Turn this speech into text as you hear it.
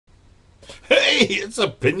Hey, it's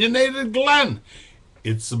Opinionated Glenn.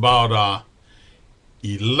 It's about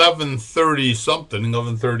 11:30 something,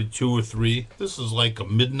 11:32 or 3. This is like a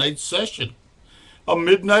midnight session, a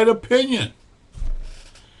midnight opinion.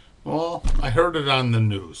 Well, I heard it on the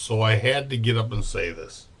news, so I had to get up and say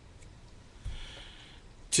this.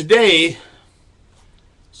 Today,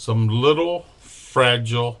 some little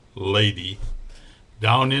fragile lady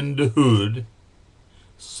down in the hood,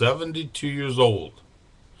 72 years old,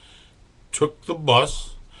 took the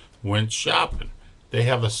bus, went shopping. They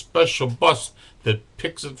have a special bus that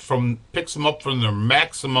picks them up from their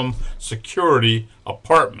maximum security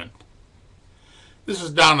apartment. This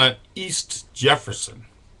is down at East Jefferson.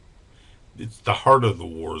 It's the heart of the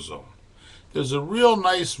war zone. There's a real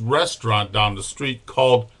nice restaurant down the street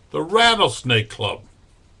called the Rattlesnake Club.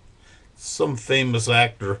 Some famous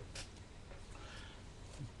actor,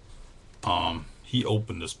 he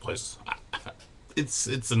opened this place.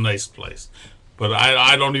 It's a nice place, but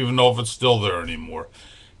I don't even know if it's still there anymore,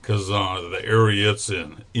 because the area it's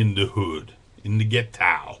in the hood, in the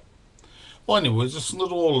ghetto. Well, anyways, this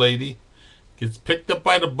little old lady gets picked up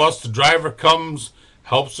by the bus. The driver comes,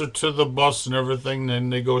 helps her to the bus and everything. Then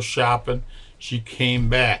they go shopping. She came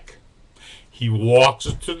back. He walks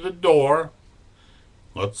her to the door,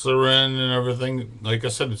 lets her in and everything. Like I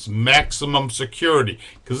said, it's maximum security,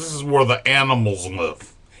 because this is where the animals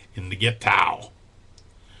live, in the ghetto.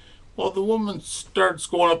 Well, the woman starts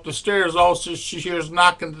going up the stairs. All she hears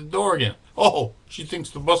knocking at the door again. Oh, she thinks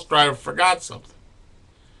the bus driver forgot something.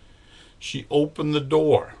 She opened the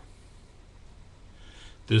door.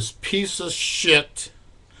 This piece of shit,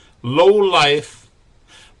 low life,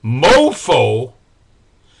 mofo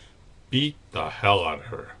beat the hell out of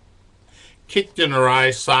her. Kicked in her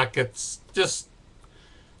eye sockets.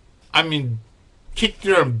 Kicked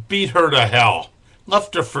her and beat her to hell.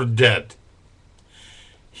 Left her for dead.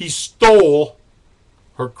 He stole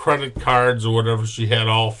her credit cards or whatever she had,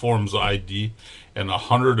 all forms of ID, and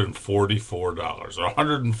 $144 or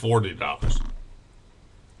 $140.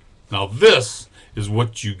 Now this is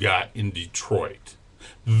what you got in Detroit.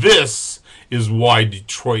 This is why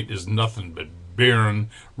Detroit is nothing but barren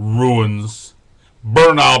ruins,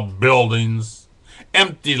 burnout buildings,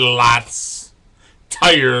 empty lots,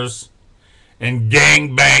 tires, and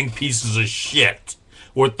gangbang pieces of shit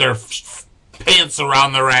with their pants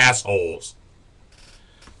around their assholes.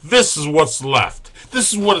 This is what's left.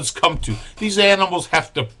 This is what it's come to. These animals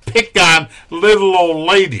have to pick on little old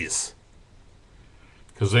ladies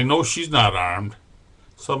because they know she's not armed.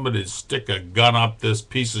 Somebody'd stick a gun up this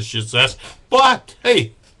piece of shit's ass. But,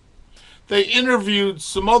 hey, they interviewed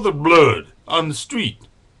some other blood on the street,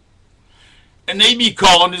 and they be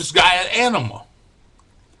calling this guy an animal.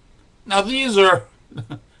 Now, these are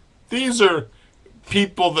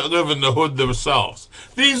people that live in the hood themselves.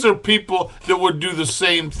 These are people that would do the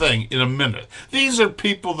same thing in a minute. These are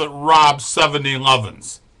people that rob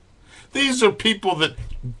 7-Elevens. These are people that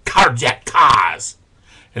carjack cars.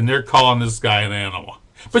 And they're calling this guy an animal.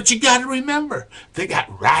 But you got to remember, they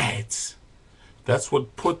got rights. That's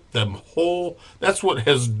what that's what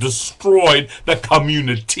has destroyed the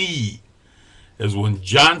community. Is when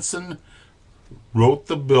Johnson wrote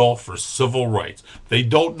the bill for civil rights. They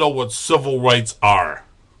don't know what civil rights are.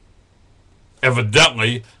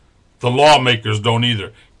 Evidently, the lawmakers don't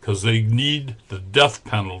either, because they need the death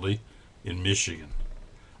penalty in Michigan.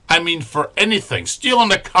 I mean, for anything.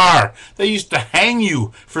 Stealing a car. They used to hang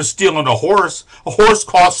you for stealing a horse. A horse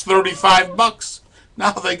costs $35.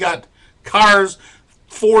 Now they got cars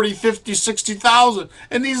 40, 50, 60,000.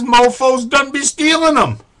 And these mofos done be stealing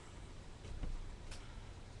them.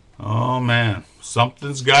 Oh, man.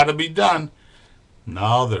 Something's got to be done.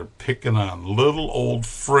 Now they're picking on little old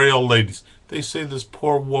frail ladies. They say this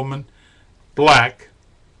poor woman, black,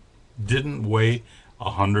 didn't weigh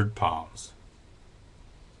 100 pounds.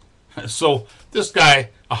 So this guy,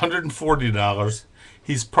 $140,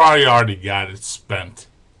 he's probably already got it spent.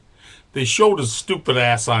 They showed his stupid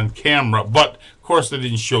ass on camera, but of course they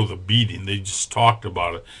didn't show the beating. They just talked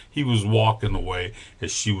about it. He was walking away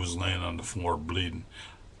as she was laying on the floor bleeding.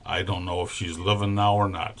 I don't know if she's living now or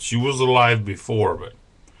not. She was alive before, but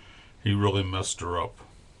he really messed her up.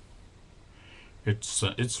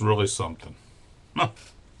 It's really something.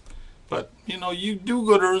 But you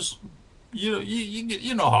do-gooders,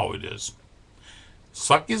 you know how it is.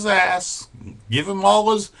 Suck his ass, give him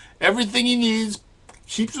everything he needs,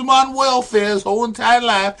 keeps him on welfare his whole entire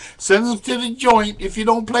life, sends him to the joint if you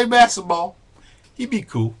don't play basketball. He'd be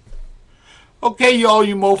cool. Okay, y'all,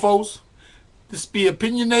 you mofos. This be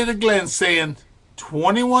Opinionated Glenn saying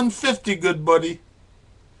 2150, good buddy.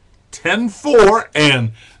 10-4,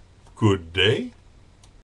 and good day.